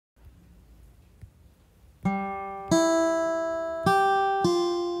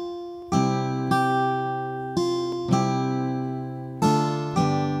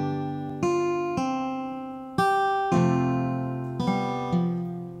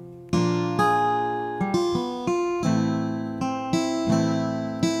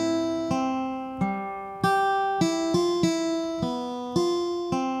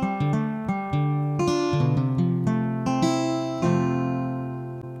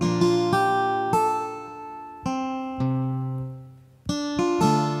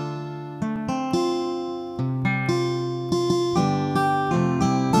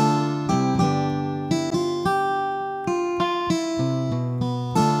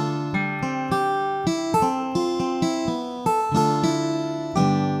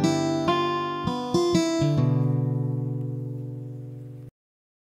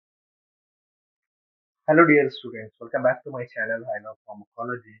Hello dear students, welcome back to my channel I love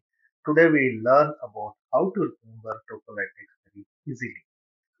Pharmacology. Today we learn about how to remember tocolytics very easily.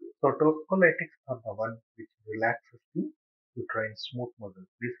 So tocolytics are the one which relaxes the uterine smooth muscle.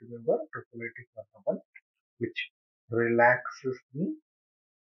 Please remember tocolytics are the one which relaxes the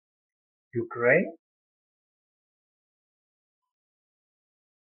uterine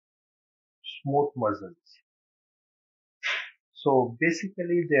smooth muscles. So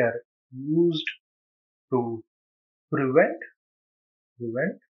basically they are used to prevent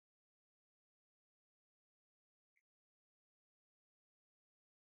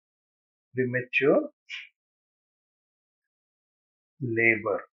premature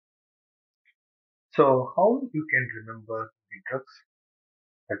labor. So how you can remember the drugs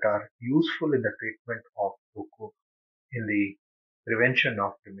that are useful in the treatment of toco in the prevention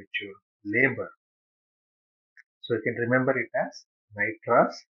of premature labor. So you can remember it as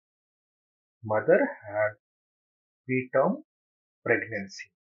nitrous mother had preterm pregnancy.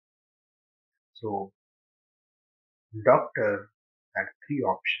 So doctor had three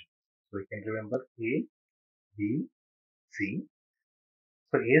options. So you can remember A, B, C.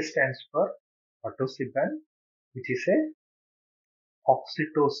 So A stands for atosiban, which is a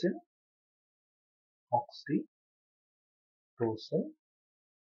oxytocin, oxytocin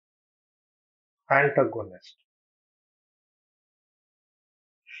antagonist.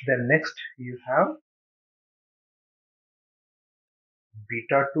 Then next you have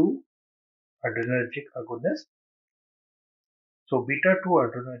beta 2 adrenergic agonist. So beta 2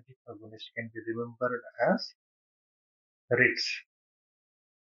 adrenergic agonist can be remembered as RITS.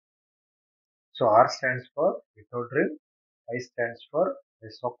 So R stands for ritodrine, I stands for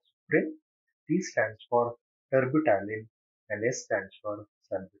isoxaprine, T stands for terbutaline, and S stands for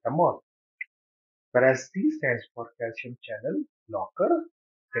salbutamol. Whereas C stands for calcium channel blocker.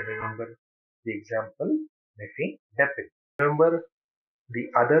 You can remember the example nifedipine. Remember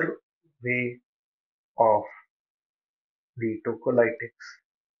the other way of the tocolytics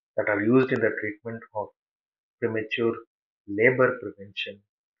that are used in the treatment of premature labor prevention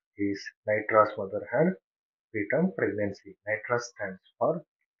is nitrous mother had preterm pregnancy. Nitrous stands for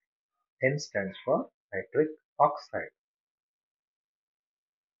N stands for nitric oxide.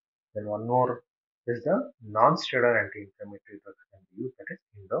 Then one more is the non-steroidal anti-inflammatory drugs can be used, that is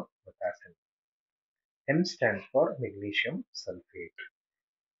indomethacin. M stands for magnesium sulfate.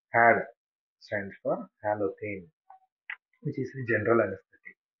 HAD stands for halothane, which is a general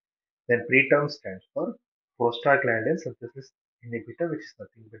anesthetic. Then preterm stands for prostaglandin synthesis inhibitor, which is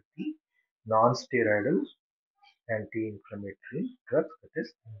nothing but the non-steroidal anti-inflammatory drug, that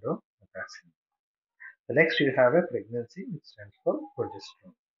is indomethacin. The next you have a pregnancy, which stands for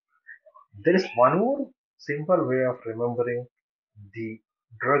progesterone. There is one more simple way of remembering the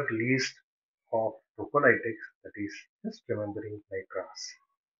drug list of tocolytics, that is just remembering nitras.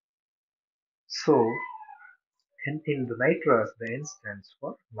 So in the nitras, the N stands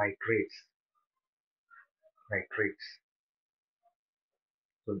for nitrates. Nitrates.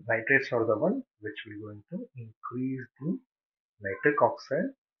 So nitrates are the one which will going to increase the nitric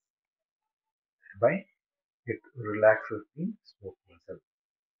oxide by it relaxes the smooth muscle.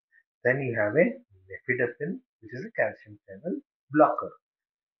 Then you have a nifedipine, which is a calcium channel blocker.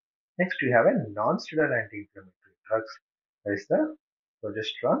 Next, you have a non-steroidal anti-inflammatory drugs. That is the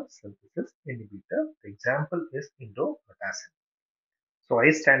progesterone synthesis inhibitor. The example is indomethacin. So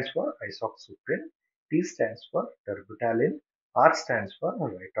I stands for isoxaprine, T stands for terbutaline, R stands for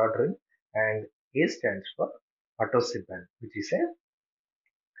ritodrine, and A stands for atosiban, which is a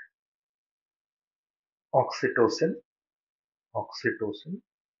oxytocin, oxytocin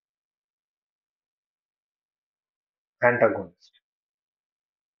antagonist.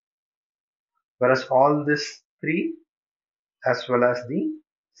 Whereas all these three, as well as the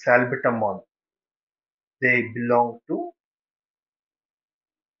salbutamol, they belong to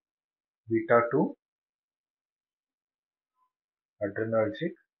beta 2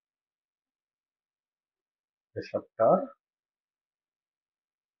 adrenergic receptor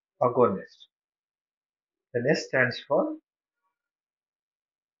agonist. The S stands for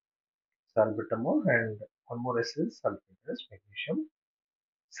salbutamol and one more S is sulfate, that is magnesium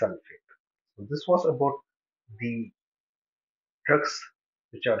sulfate. So this was about the drugs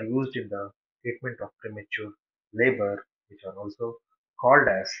which are used in the treatment of premature labor, which are also called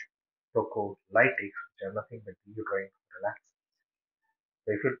as tocolytics, which are nothing but uterine relaxants.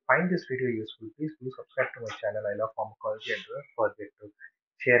 So if you find this video useful, please do subscribe to my channel. I love pharmacology and don't forget to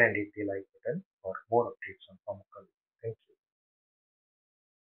share and hit the like